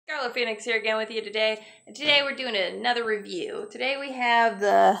Scarlet Phoenix here again with you today, and today we're doing another review. Today we have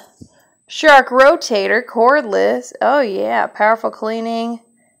the Shark Rotator Cordless. Oh yeah, powerful cleaning,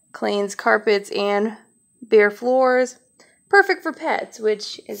 cleans carpets and bare floors. Perfect for pets,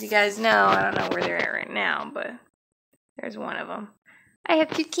 which, as you guys know, I don't know where they're at right now, but there's one of them. I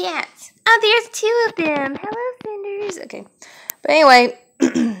have two cats. Oh, there's two of them. Hello, Cinders. Okay, but anyway,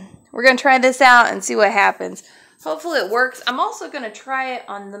 we're going to try this out and see what happens. Hopefully it works. I'm also going to try it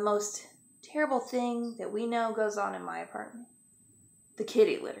on the most terrible thing that we know goes on in my apartment. The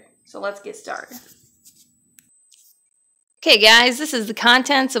kitty litter. So let's get started. Okay guys, this is the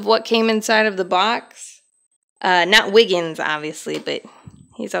contents of what came inside of the box. Not Wiggins, obviously, but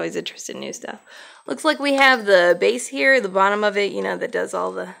he's always interested in new stuff. Looks like we have the base here, the bottom of it, you know, that does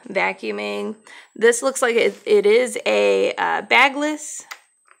all the vacuuming. This looks like it is a bagless.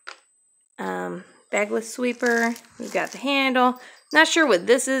 Bagless sweeper. We've got the handle. Not sure what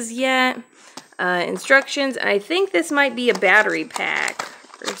this is yet. Instructions. I think this might be a battery pack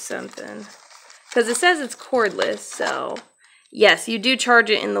or something, because it says it's cordless. So yes, you do charge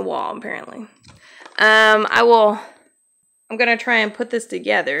it in the wall apparently. I'm gonna try and put this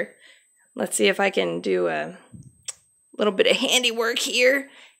together. Let's see if I can do a little bit of handiwork here.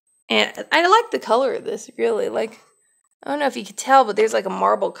 And I like the color of this, really. Like, I don't know if you can tell, but there's like a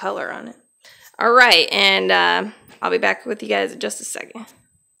marble color on it. All right, and I'll be back with you guys in just a second.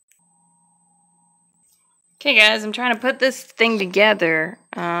 Okay, guys, I'm trying to put this thing together.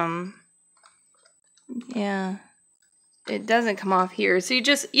 Yeah, it doesn't come off here, so you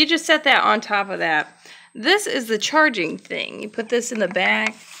just set that on top of that. This is the charging thing. You put this in the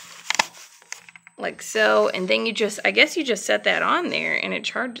back, like so, and then I guess you just set that on there, and it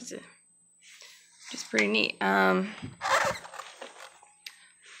charges it. Which is pretty neat.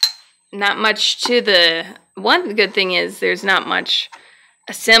 Not much to the... One good thing is there's not much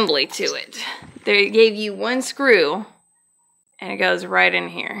assembly to it. They gave you one screw, and it goes right in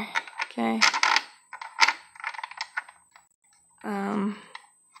here. Okay.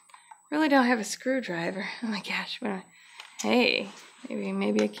 Really don't have a screwdriver. Oh my gosh. Hey,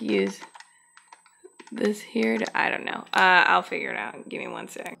 maybe I could use this here to... I don't know. I'll figure it out. Give me one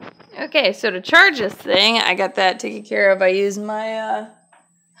sec. Okay, so to charge this thing, I got that taken care of. I used my...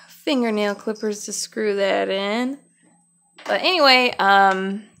 fingernail clippers to screw that in. But anyway,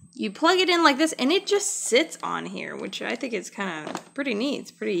 you plug it in like this, and it just sits on here, which I think is kind of pretty neat.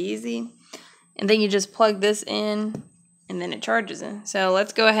 It's pretty easy. And then you just plug this in, and then it charges it. So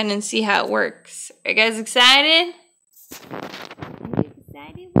let's go ahead and see how it works. Are you guys excited? Are you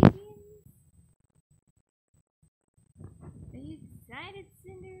excited, Wiggins? Are you excited,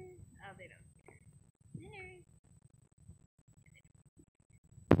 Cinders? Oh, they don't care. Cinders.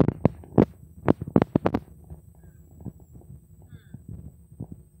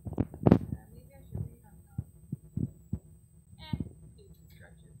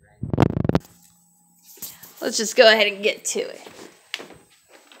 Let's just go ahead and get to it.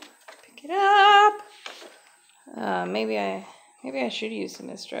 Pick it up. Maybe I should use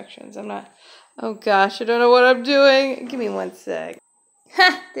some instructions. I'm not... Oh gosh, I don't know what I'm doing. Give me one sec.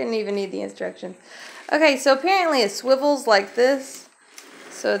 Ha! Didn't even need the instructions. Okay, so apparently it swivels like this.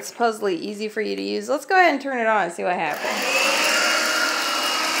 So it's supposedly easy for you to use. Let's go ahead and turn it on and see what happens.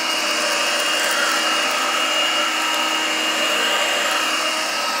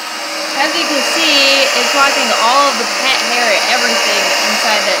 As you can see, it's wiping all of the pet hair and everything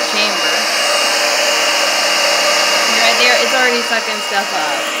inside that chamber. And right there, it's already sucking stuff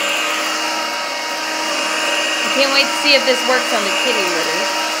up. I can't wait to see if this works on the kitty litter.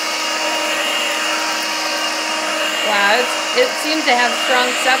 Wow, it seems to have strong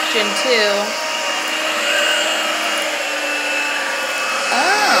suction too.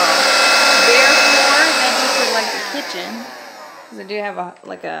 Oh, bare floor. That just looks like the kitchen. Because I do have a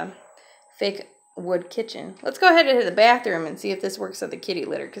fake wood kitchen. Let's go ahead and hit the bathroom and see if this works on the kitty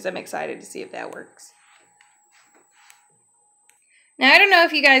litter, because I'm excited to see if that works. Now, I don't know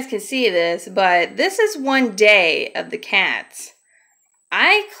if you guys can see this, but this is one day of the cats.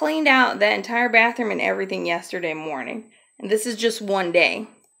 I cleaned out that entire bathroom and everything yesterday morning, and this is just one day.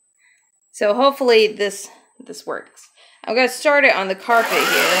 So hopefully this works. I'm going to start it on the carpet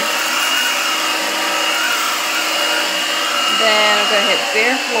here. Then I'm going to hit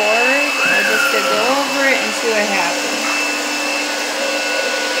bare floors, and I'm just going to go over it and see what happens.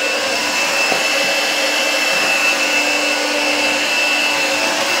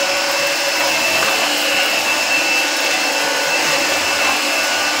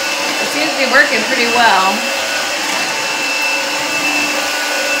 It seems to be working pretty well.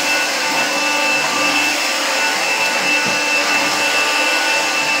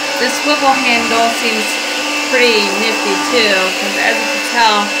 This swivel handle seems pretty nifty too, because as you can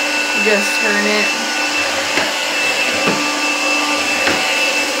tell, you just turn it.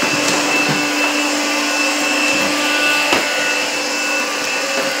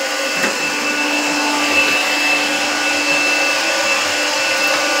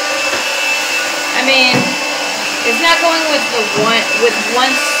 I mean, it's not going with one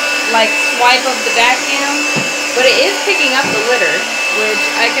like swipe of the vacuum, but it is picking up the litter, which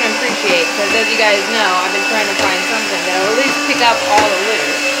I can appreciate, because as you guys know, I've been trying to find something that'll at least pick up all the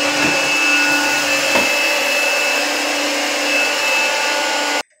litter.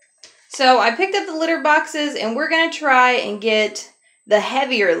 So I picked up the litter boxes, and we're gonna try and get the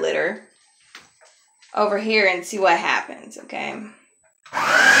heavier litter over here and see what happens, okay?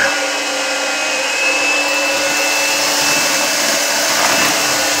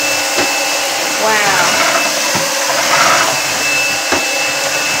 Wow.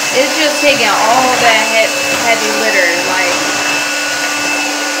 It's just taking all that heavy litter, like,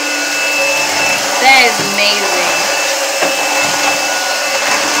 that is amazing.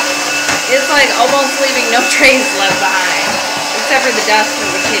 It's like almost leaving no trace left behind, except for the dust from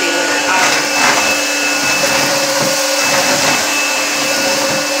the kitty litter, obviously.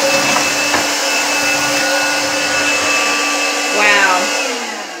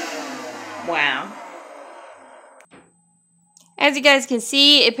 Wow. As you guys can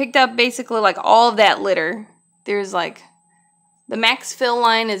see, it picked up basically like all of that litter. There's like, the max fill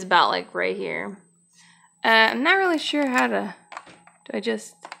line is about like right here. I'm not really sure how to, do I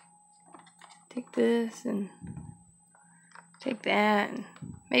just take this and take that? And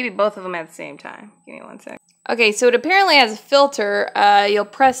maybe both of them at the same time. Give me one sec. Okay, so it apparently has a filter. You'll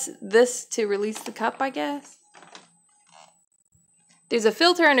press this to release the cup, I guess. There's a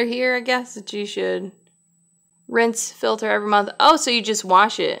filter under here, I guess, that you should rinse, filter every month. Oh, so you just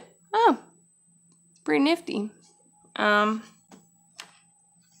wash it. Oh, it's pretty nifty. I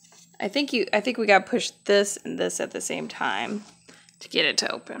think we gotta push this and this at the same time to get it to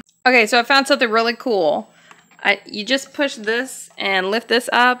open. Okay, so I found something really cool. You just push this and lift this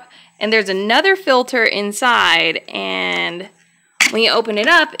up, and there's another filter inside, and when you open it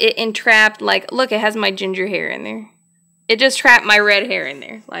up, it entrapped, like, look, it has my ginger hair in there. It just trapped my red hair in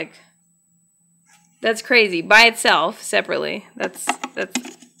there. Like, that's crazy. By itself, separately. That's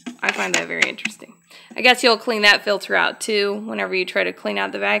I find that very interesting. I guess you'll clean that filter out too whenever you try to clean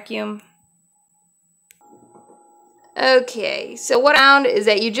out the vacuum. Okay, so what I found is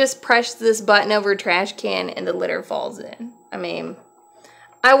that you just press this button over a trash can and the litter falls in. I mean,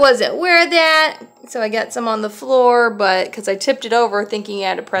 I wasn't aware of that, so I got some on the floor, but because I tipped it over thinking you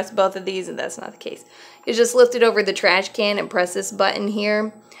had to press both of these, and that's not the case. You just lift it over the trash can and press this button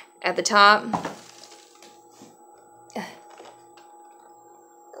here at the top.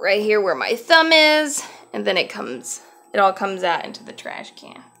 Right here where my thumb is, and then it all comes out into the trash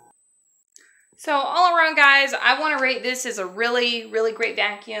can. So all around, guys, I want to rate this as a really, really great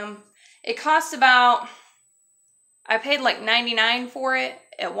vacuum. It costs about, I paid like $99 for it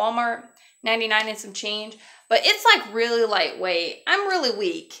at Walmart, 99 and some change, but it's like really lightweight. I'm really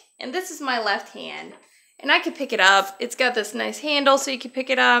weak, and this is my left hand, and I can pick it up. It's got this nice handle so you can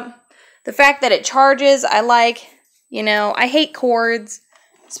pick it up. The fact that it charges, I like. You know, I hate cords,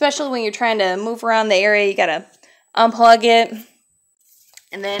 especially when you're trying to move around the area. You gotta unplug it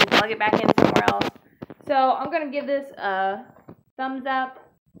and then plug it back in somewhere else. So I'm gonna give this a thumbs up.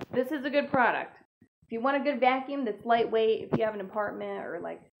 This is a good product. If you want a good vacuum that's lightweight, if you have an apartment or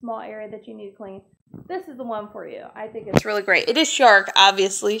like small area that you need to clean, this is the one for you. I think it's really great. It is Shark,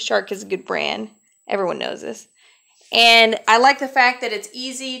 obviously. Shark is a good brand. Everyone knows this. And I like the fact that it's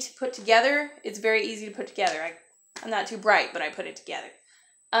easy to put together. It's very easy to put together. I'm not too bright, but I put it together.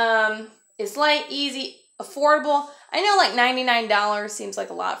 It's light, easy, affordable. I know like $99 seems like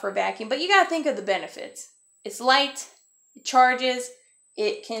a lot for a vacuum, but you gotta think of the benefits. It's light, it charges,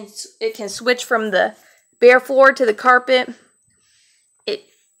 it can switch from the bare floor to the carpet.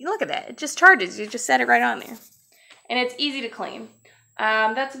 Look at that, it just charges. You just set it right on there. And it's easy to clean.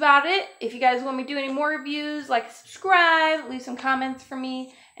 That's about it. If you guys want me to do any more reviews, like, subscribe, leave some comments for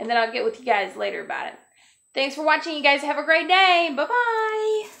me, and then I'll get with you guys later about it. Thanks for watching. You guys have a great day.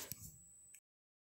 Bye-bye.